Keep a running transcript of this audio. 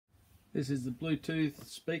This is the Bluetooth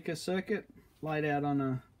speaker circuit laid out on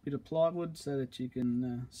a bit of plywood so that you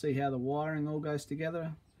can see how the wiring all goes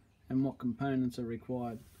together and what components are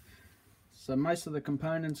required. So most of the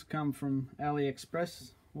components come from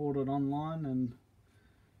AliExpress, ordered online, and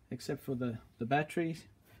except for the batteries,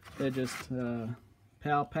 they're just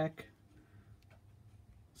power pack.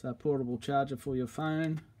 So a portable charger for your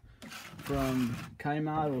phone from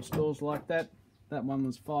Kmart or stores like that. That one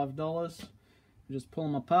was $5. You just pull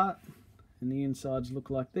them apart and the insides look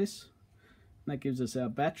like this. And that gives us our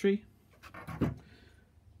battery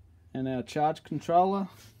and our charge controller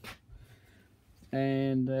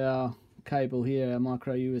and our cable here, our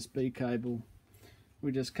micro USB cable.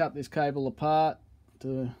 We just cut this cable apart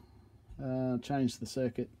to change the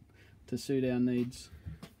circuit to suit our needs.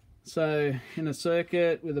 So in a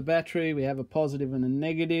circuit with a battery, we have a positive and a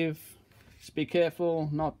negative. Just be careful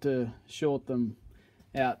not to short them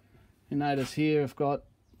out. You notice here I've got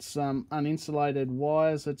some uninsulated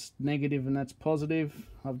wires, that's negative and that's positive.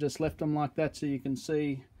 I've just left them like that so you can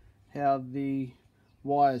see how the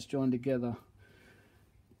wires join together.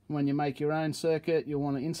 When you make your own circuit, you'll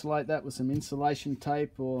want to insulate that with some insulation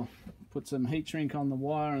tape or put some heat shrink on the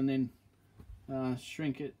wire and then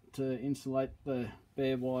shrink it to insulate the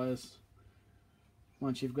bare wires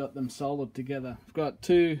once you've got them soldered together. I've got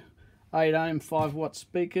two 8 ohm 5 watt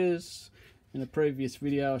speakers. In a previous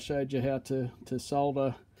video I showed you how to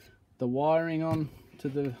solder the wiring on to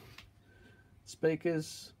the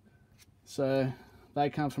speakers. So they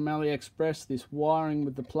come from AliExpress. This wiring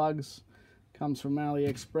with the plugs comes from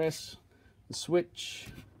AliExpress. The switch,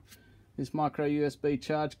 this micro USB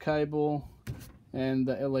charge cable, and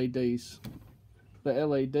the LEDs. The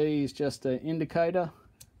LED is just an indicator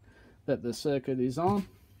that the circuit is on.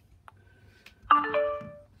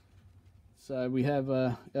 So we have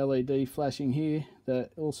a LED flashing here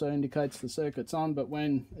that also indicates the circuit's on, but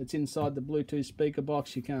when it's inside the Bluetooth speaker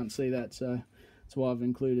box you can't see that, so that's why I've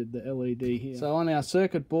included the LED here. So on our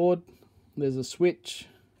circuit board there's a switch.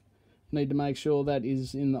 Need to make sure that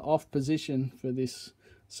is in the off position for this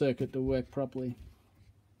circuit to work properly.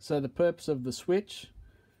 So the purpose of the switch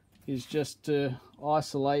is just to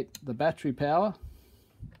isolate the battery power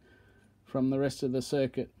from the rest of the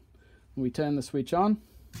circuit. When we turn the switch on,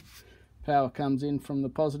 power comes in from the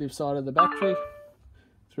positive side of the battery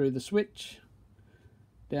through the switch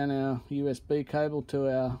down our USB cable to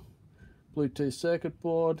our Bluetooth circuit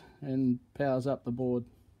board and powers up the board.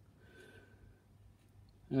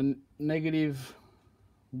 A negative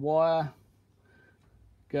wire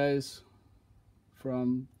goes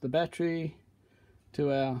from the battery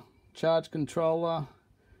to our charge controller,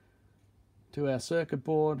 to our circuit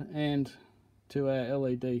board, and to our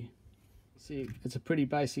LED. See, it's a pretty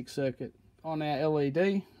basic circuit. On our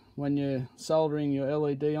LED, when you're soldering your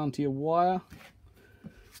LED onto your wire,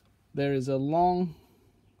 there is a long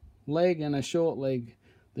leg and a short leg.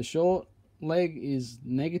 The short leg is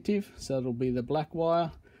negative, so it'll be the black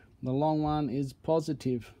wire. The long one is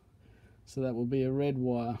positive, so that will be a red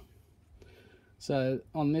wire. So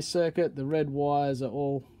on this circuit, the red wires are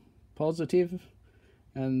all positive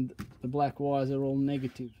and the black wires are all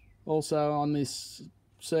negative. Also on this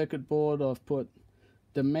circuit board I've put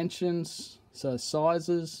dimensions, so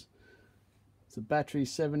sizes. The battery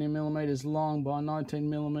 70mm long by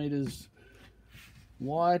 19mm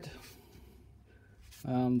wide.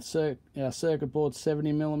 Our circuit board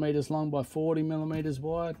 70mm long by 40mm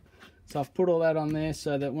wide. So I've put all that on there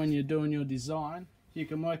so that when you're doing your design you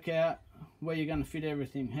can work out where you're going to fit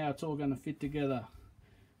everything, how it's all going to fit together.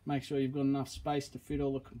 Make sure you've got enough space to fit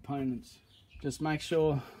all the components. Just make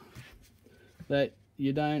sure that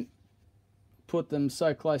you don't put them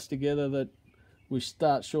so close together that we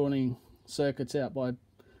start shorting circuits out by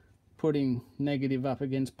putting negative up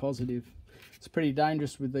against positive. It's pretty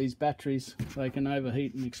dangerous with these batteries. They can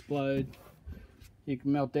overheat and explode. You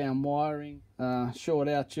can melt down wiring, short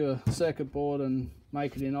out your circuit board and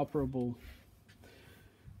make it inoperable.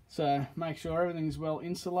 So make sure everything's well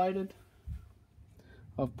insulated.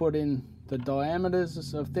 I've put in the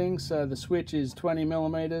diameters of things. So the switch is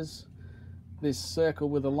 20mm. This circle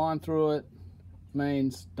with a line through it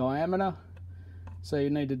means diameter. So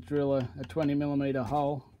you need to drill a 20mm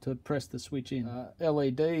hole to press the switch in.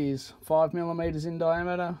 LED is 5mm in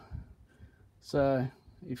diameter. So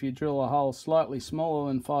if you drill a hole slightly smaller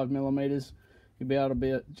than 5mm, you'll be able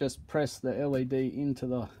to just press the LED into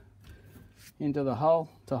the hole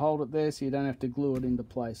to hold it there, so you don't have to glue it into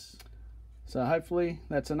place. So hopefully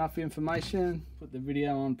that's enough information. Put the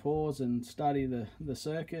video on pause and study the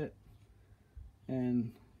circuit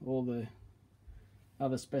and all the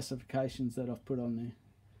other specifications that I've put on there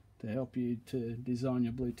to help you to design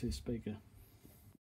your Bluetooth speaker.